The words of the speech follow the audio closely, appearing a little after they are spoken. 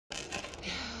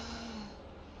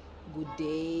Good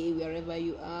day wherever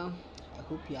you are. I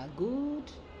hope you are good.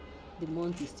 The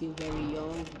month is still very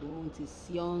young. The month is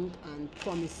young and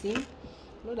promising.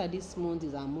 Know that this month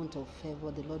is a month of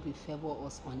favor. The Lord will favor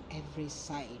us on every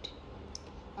side.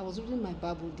 I was reading my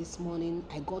Bible this morning.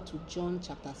 I got to John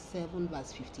chapter 7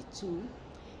 verse 52.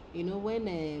 You know,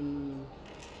 when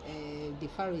the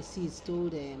Pharisees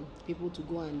told people to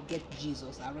go and get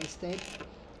Jesus arrested,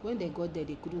 when they got there,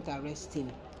 they couldn't arrest him.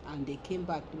 And they came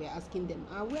back, they were asking them,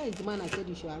 where is the man I said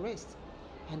you should arrest?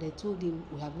 And they told him,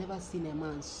 we have never seen a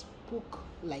man spoke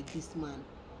like this man.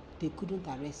 They couldn't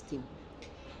arrest him.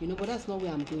 You know, but that's not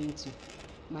where I'm going to.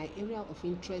 My area of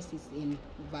interest is in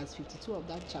verse 52 of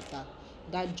that chapter,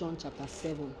 that John chapter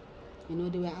 7. You know,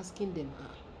 they were asking them,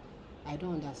 I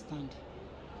don't understand.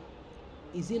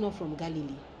 Is he not from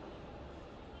Galilee?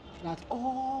 That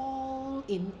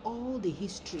in all the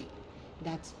history,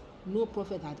 that no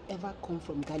prophet had ever come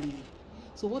from Galilee.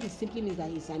 So what it simply means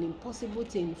that it's an impossible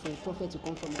thing for a prophet to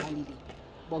come from Galilee.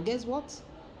 But guess what?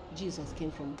 Jesus came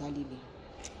from Galilee.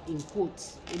 In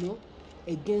quotes, you know,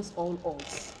 against all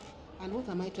odds. And what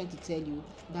am I trying to tell you?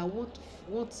 That what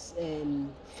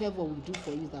favor will do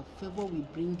for you is that favor will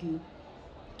bring you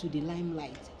to the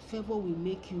limelight. Favor will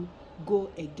make you go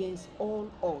against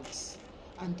all odds.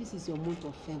 And this is your month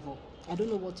of favor. I don't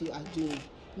know what you are doing.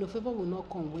 You know, favor will not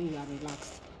come when you are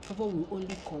relaxed. Favor will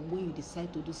only come when you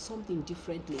decide to do something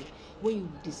differently. When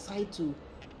you decide to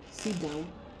sit down,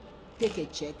 take a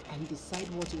check, and decide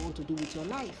what you want to do with your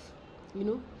life. You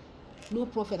know, no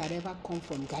prophet had ever come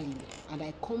from Galilee. And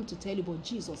I come to tell you, but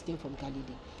Jesus came from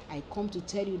Galilee. I come to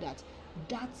tell you that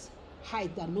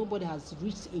height that nobody has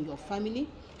reached in your family,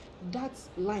 that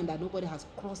line that nobody has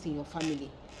crossed in your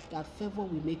family, that favor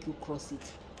will make you cross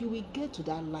it. You will get to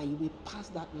that line. You will pass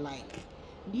that line.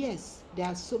 Yes, there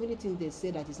are so many things they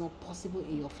say that is not possible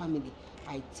in your family.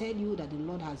 I tell you that the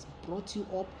Lord has brought you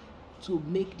up to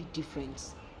make the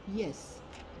difference. Yes,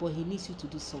 but He needs you to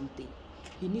do something.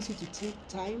 He needs you to take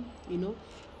time. You know,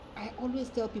 I always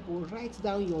tell people, write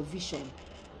down your vision.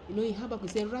 You know, in Habakkuk, we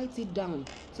say, write it down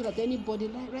so that anybody,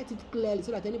 write it clearly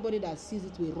so that anybody that sees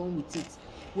it will run with it.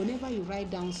 Whenever you write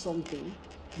down something,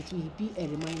 it will be a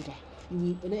reminder.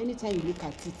 Anytime you look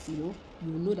at it, you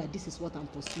will know that this is what I'm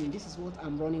pursuing. This is what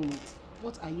I'm running with.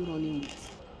 What are you running with?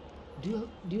 Do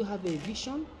you have a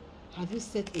vision? Have you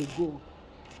set a goal?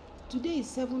 Today is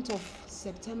 7th of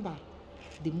September.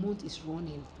 The month is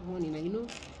running. And you know,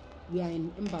 we are in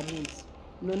Ember month.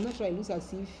 You know, naturally it looks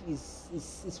as if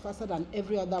it's faster than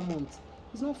every other month.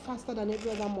 It's not faster than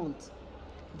every other month.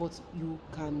 But you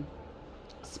can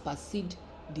supersede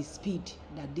the speed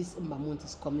that this Ember month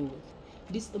is coming with.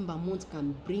 This Ember month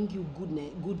can bring you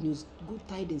good news, good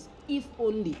tidings, if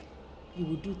only you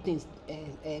will do things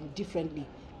differently.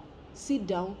 Sit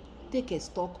down, take a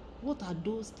stock. What are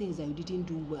those things that you didn't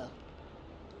do well?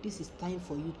 This is time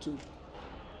for you to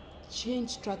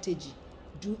change strategy,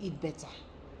 do it better.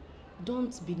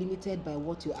 Don't be limited by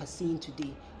what you are seeing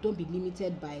today. Don't be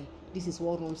limited by this is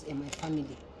what runs in my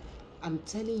family. I'm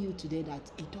telling you today that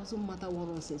it doesn't matter what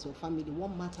runs in your family.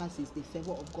 What matters is the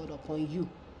favor of God upon you.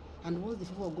 And once the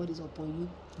favor of God is upon you,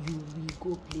 you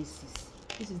will go places.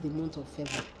 This is the month of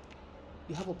favor.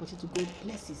 You have opportunity to go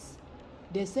places.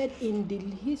 They said in the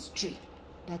history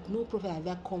that no prophet had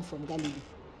ever come from Galilee.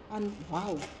 And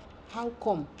wow, how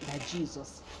come that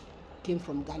Jesus came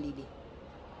from Galilee?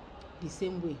 The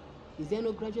same way. Is there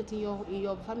no graduate in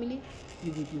your family?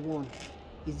 You will be one.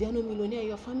 Is there no millionaire in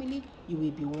your family? You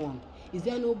will be one. Is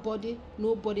there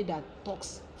nobody that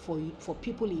talks for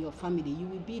people in your family? You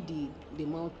will be the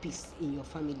mouthpiece in your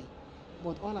family.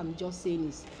 But all I'm just saying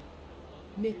is,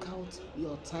 make out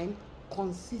your time,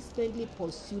 consistently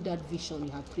pursue that vision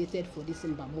you have created for this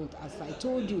Ember month. As I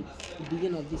told you at the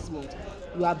beginning of this month,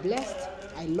 you are blessed.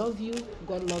 I love you.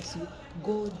 God loves you.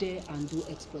 Go there and do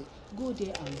exploit. Go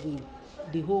there and win.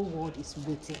 The whole world is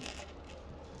waiting.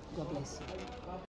 God bless you.